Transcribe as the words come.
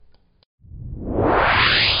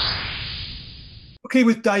Okay,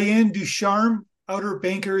 with Diann Ducharme, Outer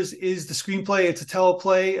Bankers is the screenplay. It's a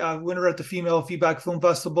teleplay, winner at the Female Feedback Film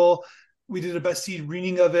Festival. We did a best seed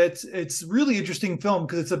reading of it. It's a really interesting film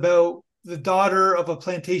because it's about the daughter of a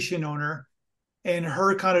plantation owner and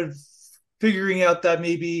her kind of figuring out that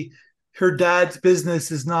maybe her dad's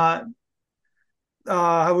business is not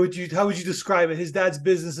how would you describe it? His dad's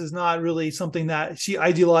business is not really something that she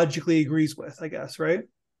ideologically agrees with, I guess, right?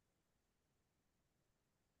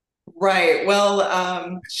 Right.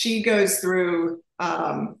 Well, she goes through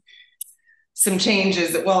some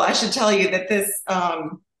changes. Well, I should tell you that this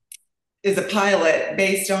is a pilot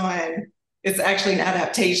based on, it's actually an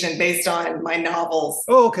adaptation based on my novels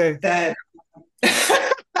Oh, okay. that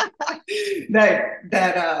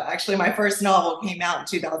that actually my first novel came out in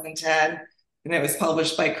 2010 and it was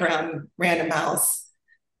published by Crown Random House.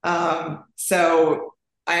 So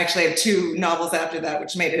I actually have two novels after that,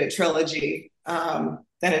 which made it a trilogy.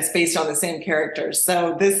 And it's based on the same characters.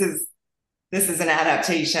 So this is an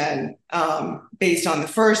adaptation based on the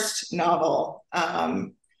first novel.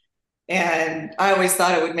 And I always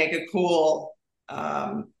thought it would make a cool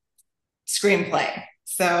screenplay.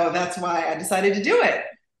 So that's why I decided to do it.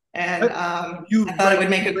 And I You thought it write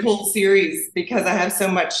would make a cool series because I have so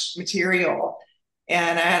much material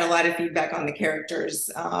and I had a lot of feedback on the characters.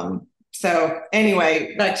 So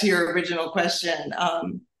anyway, back to your original question.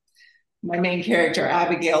 My main character,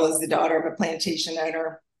 Abigail, is the daughter of a plantation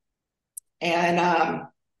owner. And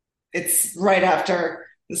it's right after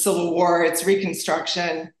the Civil War, it's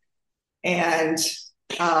Reconstruction. And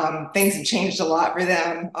things have changed a lot for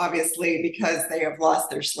them, obviously, because they have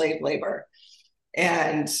lost their slave labor.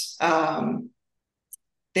 And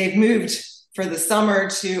they've moved for the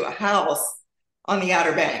summer to a house on the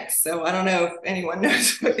Outer Banks. So I don't know if anyone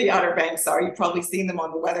knows what the Outer Banks are. You've probably seen them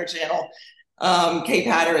on the Weather Channel. Cape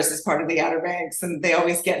Hatteras is part of the Outer Banks, and they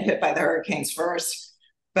always get hit by the hurricanes first.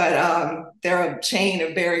 But they're a chain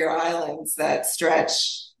of barrier islands that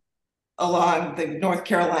stretch along the North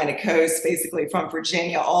Carolina coast, basically from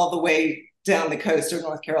Virginia all the way down the coast of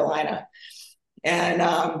North Carolina.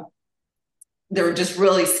 And they're just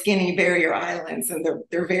really skinny barrier islands, and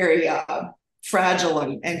they're very fragile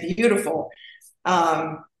and beautiful.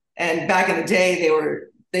 And back in the day,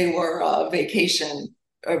 they were a vacation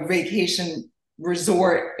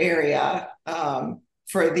resort area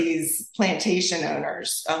for these plantation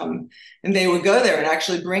owners. And they would go there and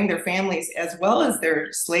actually bring their families as well as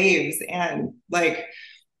their slaves and like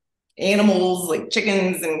animals like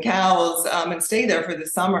chickens and cows and stay there for the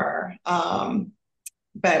summer.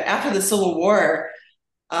 But after the Civil War,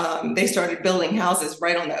 they started building houses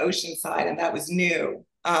right on the ocean side, and that was new.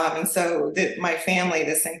 And so my family,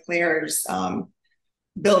 the Sinclairs,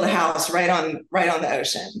 built a house right on the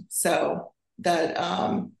ocean. So that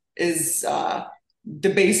is the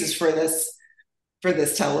basis for this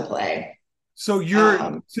teleplay. So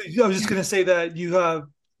I was just going to say that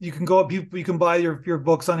you can go up, you can buy your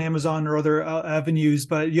books on Amazon or other avenues,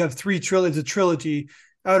 but you have three trilogies, a trilogy: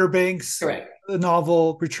 Outer Banks, Correct. the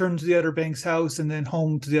novel, Return to the Outer Banks House, and then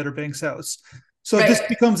Home to the Outer Banks House. So if this Right.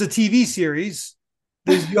 becomes a TV series,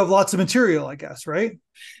 you have lots of material, I guess, right?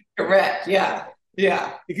 Correct. Yeah.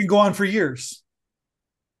 Yeah. It can go on for years.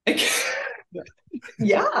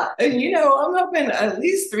 Yeah. And I'm hoping at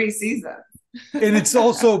least 3 seasons. And it's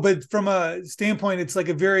also, but from a standpoint, it's like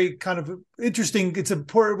a very kind of interesting, it's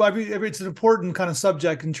important, it's an important kind of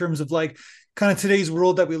subject in terms of like kind of today's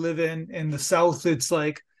world that we live in the South. It's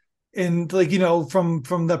like, and like,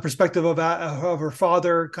 from the perspective of her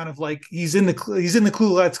father, kind of like he's in the Ku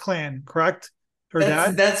Klux Klan, correct? Her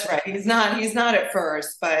dad. That's right. He's not at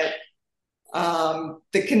first, but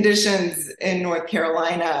the conditions in North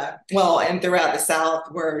Carolina, well, and throughout the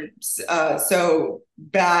South were so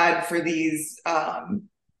bad for these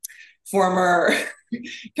former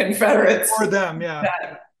Confederates For them, yeah.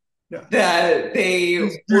 that, Yeah. that they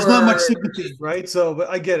There's not much were sympathy, right? So, but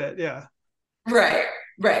I get it. Yeah. right,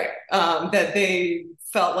 right. That they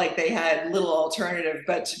felt like they had little alternative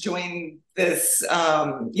but to join this,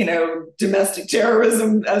 domestic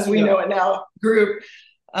terrorism, as we Yeah. know it now, group.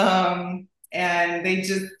 And they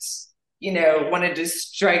just, wanted to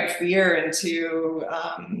strike fear into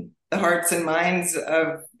the hearts and minds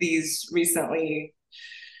of these recently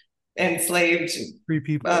enslaved Three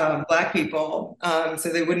people. Black people. So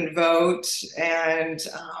they wouldn't vote, and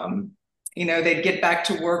they'd get back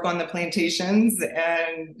to work on the plantations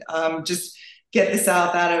and just get the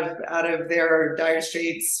South out of their dire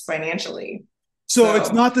straits financially. So it's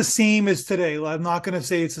So not the same as today. I'm not going to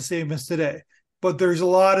say it's the same as today, but there's a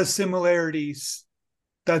lot of similarities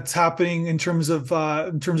that's happening in terms of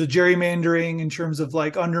gerrymandering, in terms of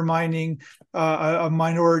like undermining a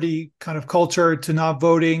minority kind of culture to not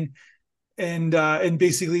voting, and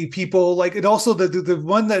basically people like it. Also, the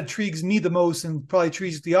one that intrigues me the most and probably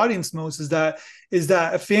intrigues the audience most is that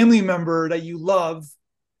a family member that you love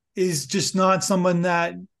is just not someone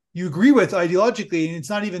that you agree with ideologically. And it's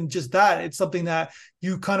not even just that, it's something that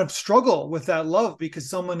you kind of struggle with that love because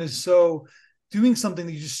someone is so doing something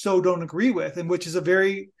that you just so don't agree with, and which is a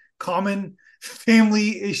very common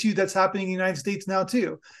family issue that's happening in the United States now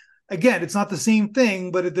too. Again, it's not the same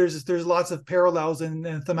thing, but there's lots of parallels and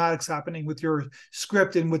thematics happening with your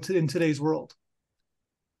script and with in today's world.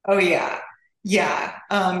 Oh yeah. Yeah.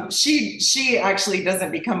 She actually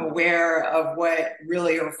doesn't become aware of what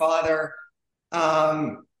really her father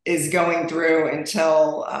is going through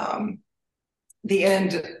until the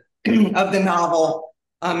end of the novel.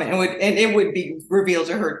 And it would be revealed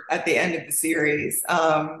to her at the end of the series.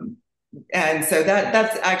 And so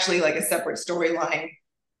that's actually like a separate storyline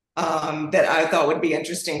that I thought would be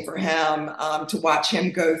interesting for him to watch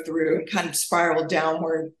him go through and kind of spiral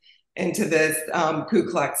downward into this Ku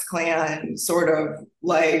Klux Klan sort of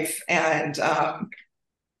life. And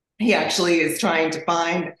he actually is trying to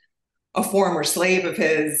find a former slave of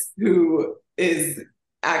his who is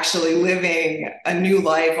actually living a new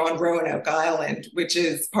life on Roanoke Island, which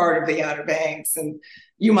is part of the Outer Banks. And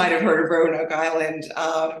you might have heard of Roanoke Island.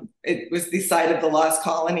 It was the site of the Lost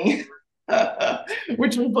Colony,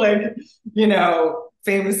 which was like,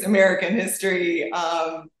 famous American history.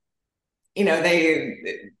 I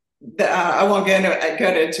won't get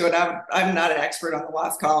into it. I'm not an expert on the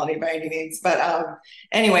Lost Colony by any means, but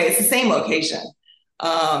anyway, it's the same location.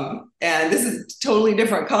 And this is a totally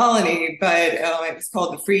different colony, but it was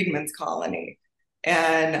called the Freedmen's Colony.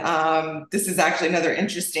 And this is actually another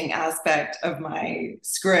interesting aspect of my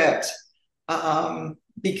script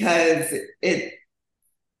because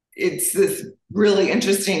it's this really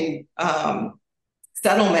interesting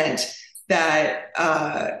settlement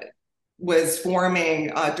that was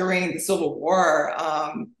forming during the Civil War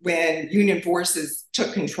when Union forces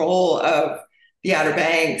took control of the Outer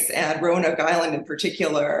Banks and Roanoke Island in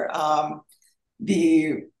particular.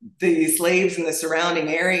 The slaves in the surrounding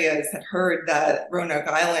areas had heard that Roanoke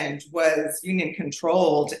Island was Union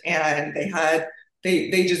controlled, and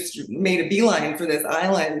they just made a beeline for this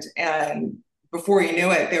island. And before you knew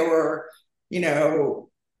it, there were,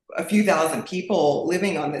 a few thousand people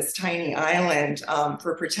living on this tiny island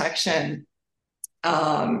for protection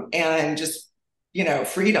and just,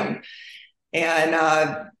 freedom.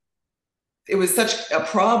 And it was such a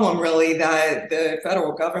problem, really, that the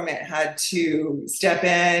federal government had to step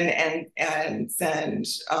in and send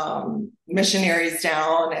missionaries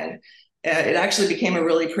down. And it actually became a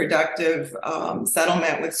really productive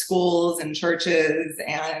settlement with schools and churches.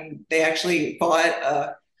 And they actually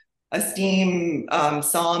bought a steam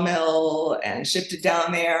sawmill and shipped it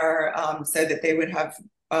down there so that they would have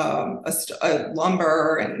a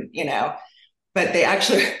lumber and, but they'd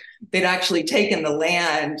actually taken the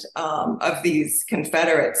land of these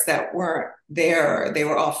Confederates that weren't there. They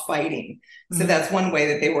were all fighting. Mm-hmm. So that's one way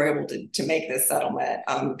that they were able to make this settlement.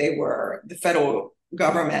 The federal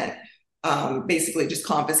government basically just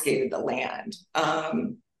confiscated the land.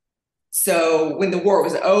 So when the war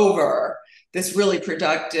was over, this really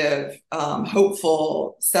productive,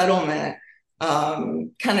 hopeful settlement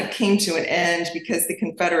kind of came to an end because the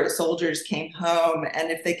Confederate soldiers came home,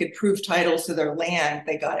 and if they could prove titles to their land,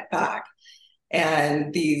 they got it back.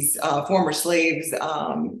 And these former slaves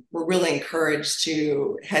were really encouraged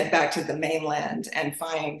to head back to the mainland and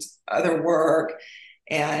find other work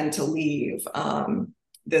and to leave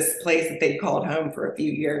this place that they'd called home for a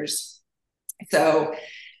few years. So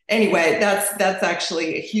anyway, that's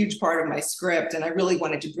actually a huge part of my script, and I really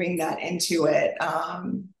wanted to bring that into it,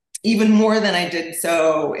 even more than I did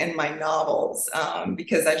so in my novels,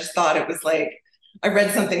 because I just thought it was like, I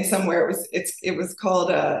read something somewhere, it was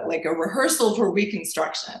called a rehearsal for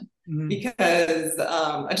Reconstruction, mm-hmm. because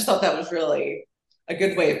I just thought that was really a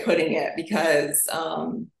good way of putting it, because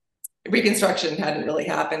Reconstruction hadn't really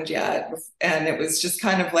happened yet, and it was just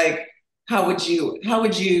kind of like, how would you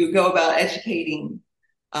go about educating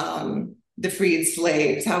the freed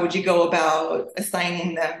slaves? How would you go about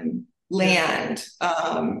assigning them land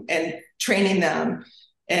and training them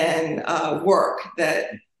in work that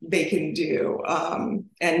they can do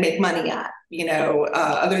and make money at,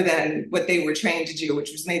 other than what they were trained to do,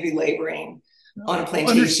 which was maybe laboring on a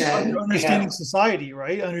plantation. Understanding society,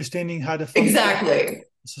 right? Understanding how to function. Exactly.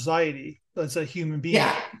 Society as a human being.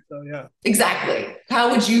 Yeah. So yeah. Exactly.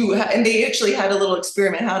 How would you? And they actually had a little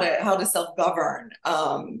experiment how to self-govern.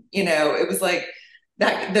 It was like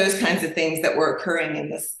that those kinds of things that were occurring in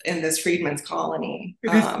this freedmen's colony.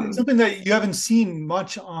 It's something that you haven't seen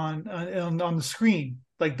much on the screen,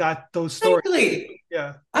 like that, those stories. Really,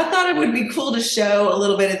 Yeah. I thought it would be cool to show a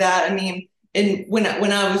little bit of that. I mean, when I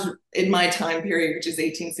was in my time period, which is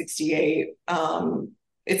 1868,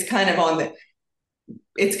 it's kind of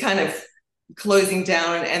it's kind of closing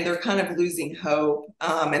down, and they're kind of losing hope.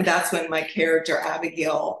 And that's when my character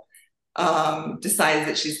Abigail decides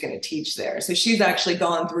that she's going to teach there. So she's actually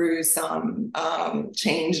gone through some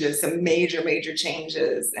changes, some major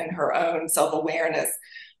changes in her own self-awareness.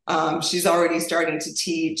 She's already starting to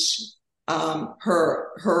teach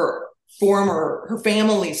her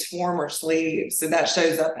family's former slaves. So that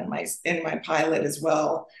shows up in my pilot as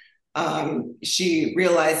well. She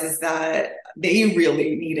realizes that they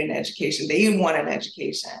really need an education. They want an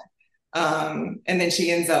education. And then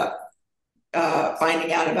she ends up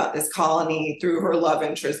finding out about this colony through her love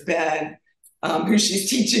interest, Ben, who she's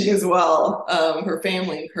teaching as well. Her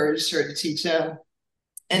family encouraged her to teach him.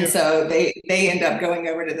 And so they end up going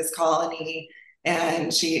over to this colony,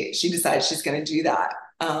 and she decides she's going to do that.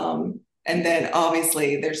 And then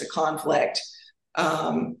obviously there's a conflict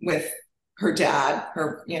with her dad,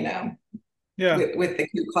 with the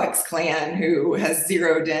Ku Klux Klan, who has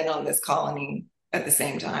zeroed in on this colony at the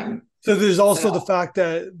same time. So there's also the fact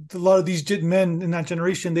that a lot of these men in that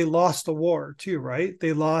generation, they lost the war too, right?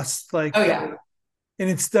 They lost and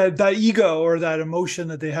it's that ego or that emotion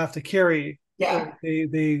that they have to carry. Yeah.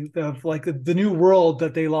 They have like the new world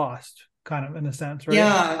that they lost, kind of in a sense, right?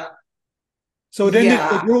 Yeah. So it ended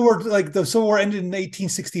the Civil War ended in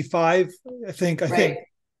 1865, I think.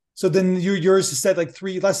 So then yours is set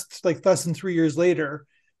less than 3 years later.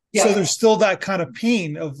 Yeah. So there's still that kind of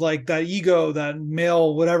pain of like that ego, that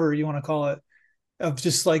male, whatever you want to call it, of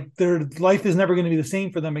just like their life is never going to be the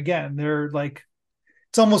same for them again. They're like,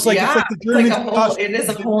 it's almost like it's like the Germans. It is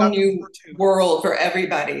a whole new world for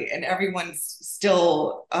everybody, and everyone's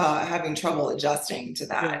still having trouble adjusting to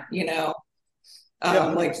that.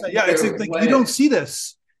 It's like you don't see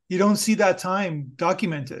this. You don't see that time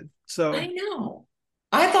documented. So I know.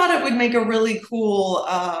 I thought it would make a really cool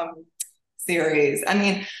series. I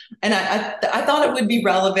mean, and I thought it would be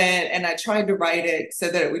relevant, and I tried to write it so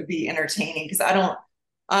that it would be entertaining, because I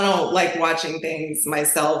don't like watching things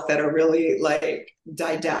myself that are really like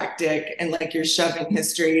didactic and like you're shoving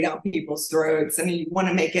history down people's throats, and you want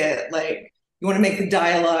to make the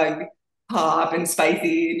dialogue pop and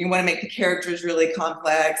spicy, and you want to make the characters really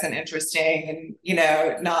complex and interesting,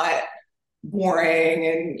 and not boring,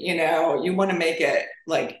 and you want to make it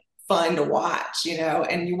like fun to watch,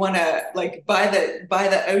 and you want to like by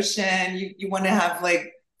the ocean, you want to have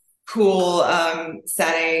like cool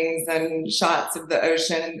settings and shots of the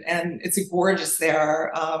ocean, and it's gorgeous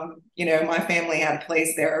there. My family had a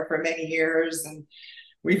place there for many years, and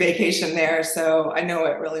we vacationed there, so I know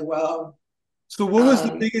it really well. So what was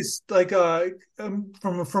the biggest,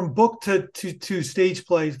 from book to stage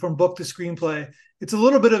play, from book to screenplay? It's a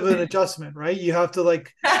little bit of an adjustment, right? You have to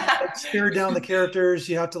stare down the characters.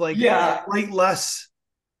 You have to write less,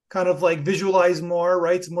 kind of like visualize more,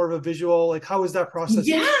 right? It's more of a visual. Like, how was that process?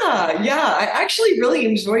 Yeah. I actually really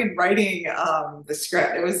enjoyed writing the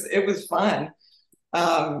script. It was fun.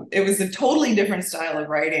 It was a totally different style of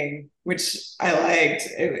writing, which I liked.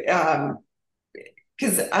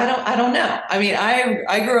 Because I don't know. I mean,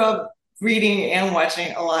 I grew up reading and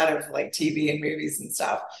watching a lot of like TV and movies and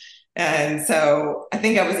stuff. And so I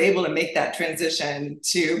think I was able to make that transition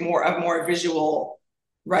to more visual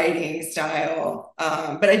writing style.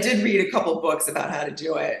 But I did read a couple books about how to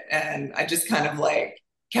do it. And I just kind of like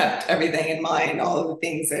kept everything in mind, all of the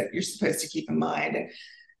things that you're supposed to keep in mind.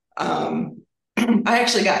 And I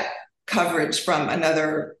actually got coverage from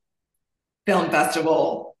another film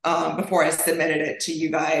festival before I submitted it to you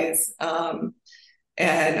guys. And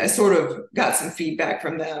I sort of got some feedback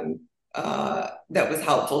from them that was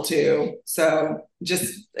helpful too. So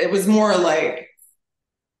it was more like,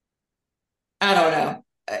 I don't know,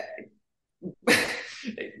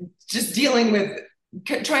 just dealing with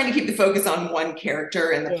trying to keep the focus on one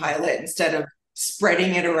character in the pilot instead of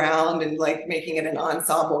spreading it around and like making it an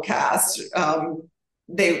ensemble cast.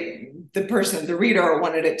 The reader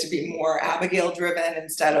wanted it to be more Abigail driven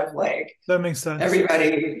instead of like, that makes sense,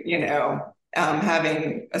 everybody,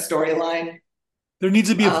 having a storyline. There needs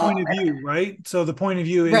to be a point of view, right? So the point of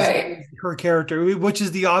view is her character, which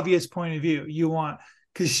is the obvious point of view you want,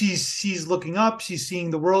 because she's looking up, she's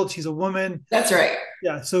seeing the world, she's a woman. That's right.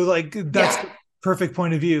 Yeah. So like that's the perfect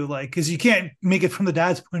point of view, like, because you can't make it from the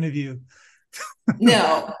dad's point of view.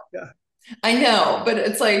 No. Yeah. I know, but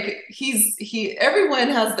it's like everyone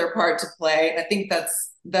has their part to play. I think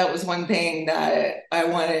that's was one thing that I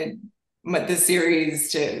wanted the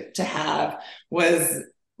series to have, was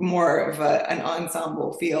more of an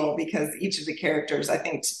ensemble feel, because each of the characters, I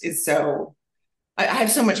think, is so, I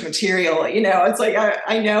have so much material, it's like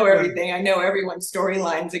I know Yeah. everything. I know everyone's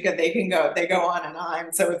storylines, because they go on and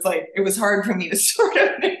on. So it's like, it was hard for me to sort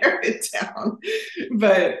of narrow it down.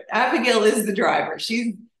 But Abigail is the driver.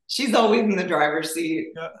 She's always in the driver's seat.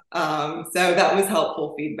 Yeah. So that was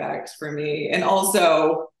helpful feedback for me. And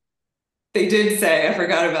also, they did say, I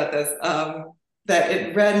forgot about this, that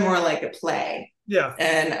it read more like a play. Yeah.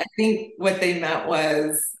 And I think what they meant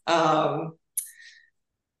was,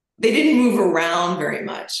 they didn't move around very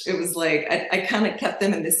much. It was like, I kind of kept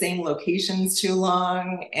them in the same locations too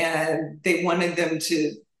long, and they wanted them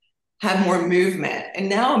to have more movement. And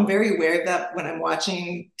now I'm very aware of that when I'm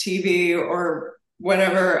watching TV or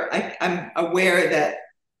whatever. I'm aware that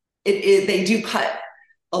they do cut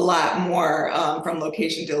a lot more from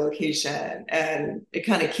location to location, and it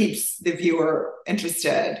kind of keeps the viewer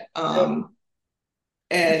interested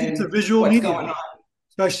It's a in visual what's going medium, on.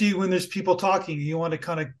 especially when there's people talking. You want to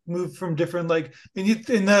kind of move from different, like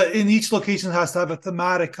in each location has to have a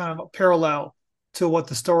thematic kind of parallel to what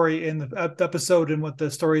the story in the episode and what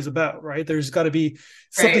the story is about, right? There's got to be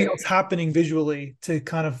something Right, else happening visually to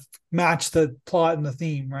kind of match the plot and the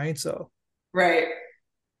theme, right? So right.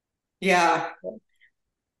 Yeah.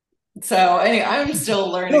 So anyway, I'm still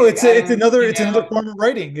no, learning. I'm, it's another form of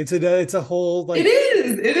writing. It's a whole it like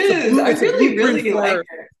is, it is. I it's a really, blueprint really like for it.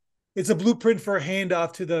 it's a blueprint for a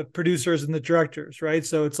handoff to the producers and the directors, right?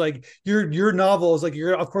 So it's like your novel is like,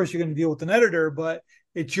 you're of course you're going to deal with an editor, but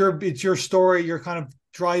it's your story. You're kind of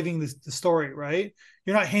driving the story, right?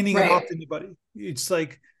 You're not handing it off Right, to anybody. It's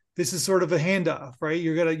like this is sort of a handoff, right?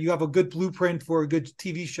 You have a good blueprint for a good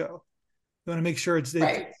TV show. You want to make sure it's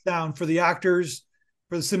right, down for the actors,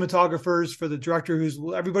 for the cinematographers, for the director, who's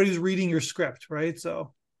everybody who's reading your script, right?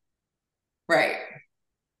 So right.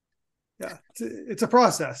 yeah, it's a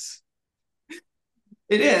process.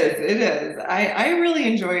 It is. It is. I really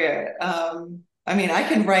enjoy it. I mean, I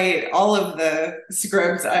can write all of the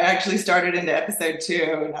scripts. I actually started into episode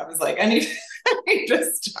 2, and I was like, I need, I need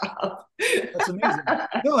to stop. That's amazing.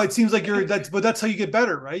 No, it seems like that's how you get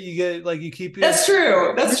better, right? You get like you keep That's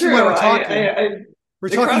true. the That's reason why true. we're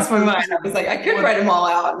It talking crossed my for a mind. I reason. was like, I You could want, write them all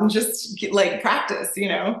out and just like practice.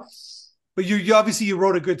 but you obviously you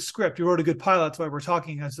wrote a good script. You wrote a good pilot. That's why we're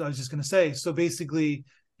talking. As I was just going to say. So basically,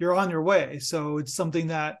 you're on your way. So it's something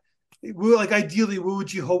that, like, ideally, what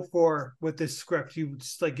would you hope for with this script? You would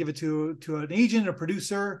just like give it to an agent, a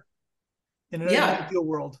producer, in an Yeah, ideal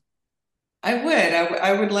world. I would.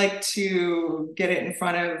 I would like to get it in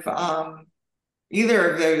front of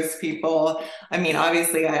either of those people. I mean,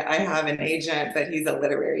 obviously, I have an agent, but he's a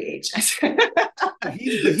literary agent.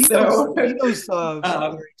 So, He knows other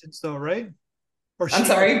um, agents though, right? Or I'm she,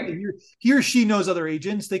 sorry. he or she knows other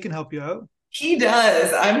agents. They can help you out. He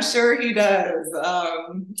does. I'm sure he does.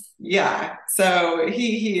 Yeah. So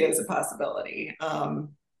he is a possibility.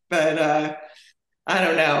 But I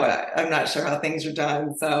don't know. I'm not sure how things are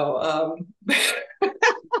done. So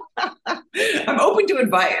I'm open to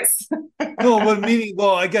advice. No, what meaning?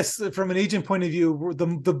 Well, I guess from an agent point of view,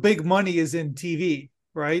 the big money is in TV,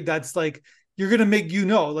 right? That's like you're gonna make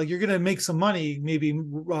like you're gonna make some money, maybe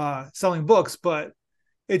selling books, but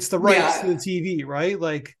it's the rights to Yeah, the TV, right?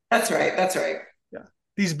 Like, that's right. That's right. yeah,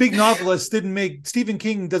 these big novelists didn't make Stephen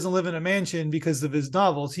King doesn't live in a mansion because of his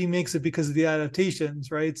novels. He makes it because of the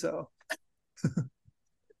adaptations, right? So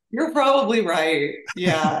You're probably right.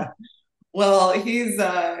 Yeah. Well, he's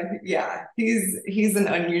an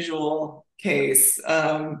unusual case.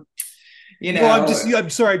 no, know, I'm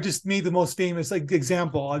sorry, I just made the most famous like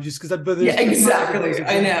example. I'm just because but yeah, there's tons of those exactly.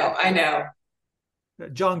 I know. examples. I know.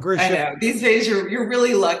 John I Grisham. know. These days, you're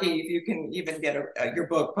really lucky if you can even get your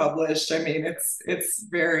book published. I mean, it's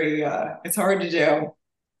very it's hard to do.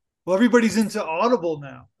 Well, everybody's into Audible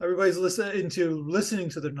now. Everybody's listening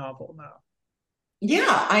to the novel now.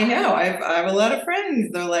 Yeah, I know. I have a lot of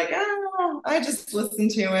friends. They're like, oh, I just listen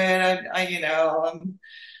to it.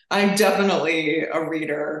 I'm definitely a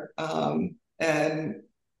reader, and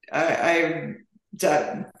I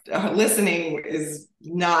listening is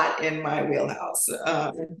not in my wheelhouse.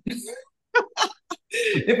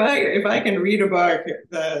 If I can read a book,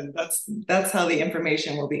 then that's how the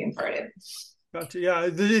information will be imparted. Gotcha. Yeah,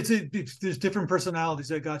 there's different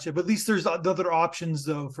personalities. I gotcha. But at least there's other options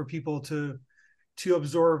though for people to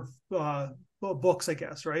absorb books. I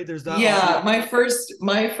guess, right? There's that audio. Yeah, my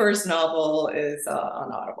first novel is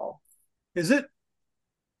on Audible. Is it?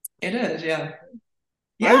 It is, yeah.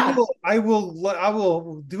 I Yeah. will. I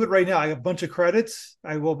will do it right now. I have a bunch of credits.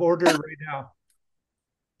 I will order it right now.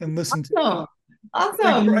 and listen to. Awesome. I Awesome.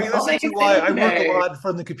 I'll listen make to it a lot. I work a today. lot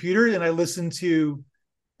from the computer, and I listen to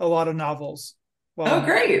a lot of novels. Oh, Well,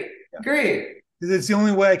 great. yeah. Great. It's the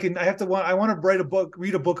only way I can. I want to write a book,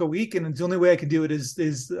 read a book a week, and it's the only way I can do it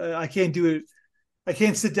I can't do it. I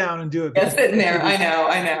can't sit down and do it Yeah, because sitting there. I know.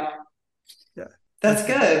 I know. yeah, That's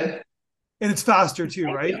good. and it's faster too,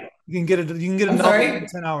 Thank right? you. You can get it. You can get a I'm novel in sorry.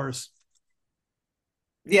 10 hours.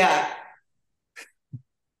 Yeah.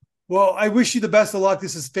 Well, I wish you the best of luck.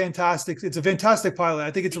 This is fantastic. It's a fantastic pilot.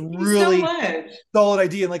 I think it's a Thank you so really much. solid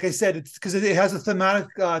idea. And like I said, it's because it has a thematic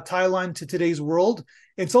tie line to today's world.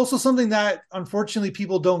 It's also something that unfortunately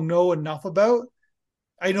people don't know enough about.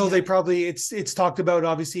 I know Yeah. they probably it's talked about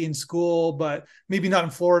obviously in school, but maybe not in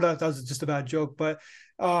Florida. That was just a bad joke, but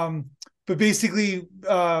basically, you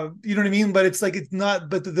know what I mean. But it's like it's not.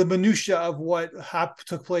 But the minutia of what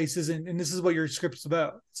took place isn't. And this is what your script's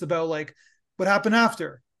about. It's about like what happened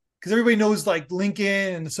after, because everybody knows like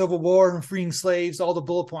Lincoln and the Civil War and freeing slaves, all the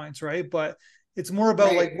bullet points, right? But it's more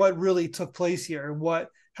about like Right. what really took place here and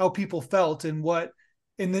how people felt and what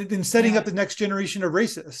and then setting Yeah. up the next generation of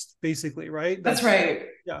racists, basically, right? That's right.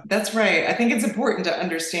 Yeah. That's right. I think it's important to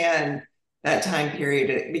understand that time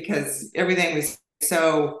period because everything was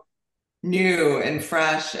so new and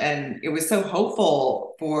fresh, and it was so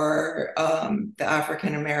hopeful for the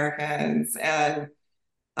African Americans. And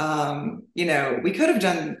we could have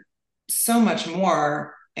done so much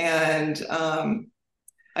more. And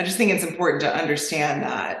I just think it's important to understand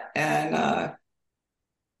that and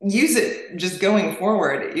use it just going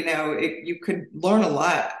forward. You could learn a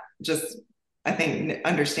lot just, I think,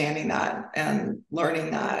 understanding that and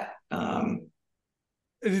learning that.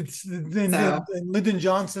 It's then So Lyndon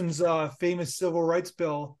Johnson's famous civil rights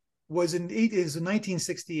bill is in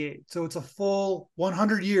 1968, so it's a full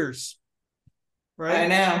 100 years, I right?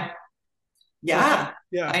 know. So Yeah,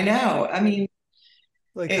 yeah, I know. I mean,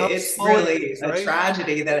 like how it's small it really is, a right?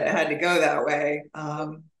 tragedy that it had to go that way.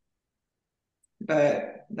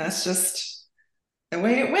 But that's just the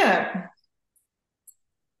way it went.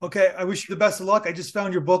 Okay, I wish you the best of luck. I just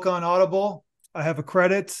found your book on Audible. I have a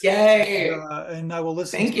credit, Yay. and I will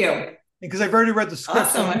listen Thank to it you. because I've already read the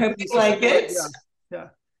script. So Awesome. I hope hopefully you like it. yeah, yeah.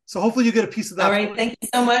 So hopefully you get a piece of All that. right. Thank you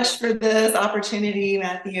so much for this opportunity,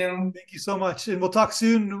 Matthew. Thank you so much, and we'll talk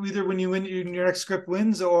soon. Either when you win your next script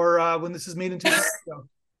wins, or when this is made into a TV show.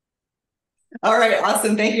 All right.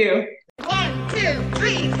 Awesome. Thank you. 1, 2,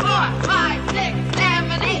 3, 4, 5, 6.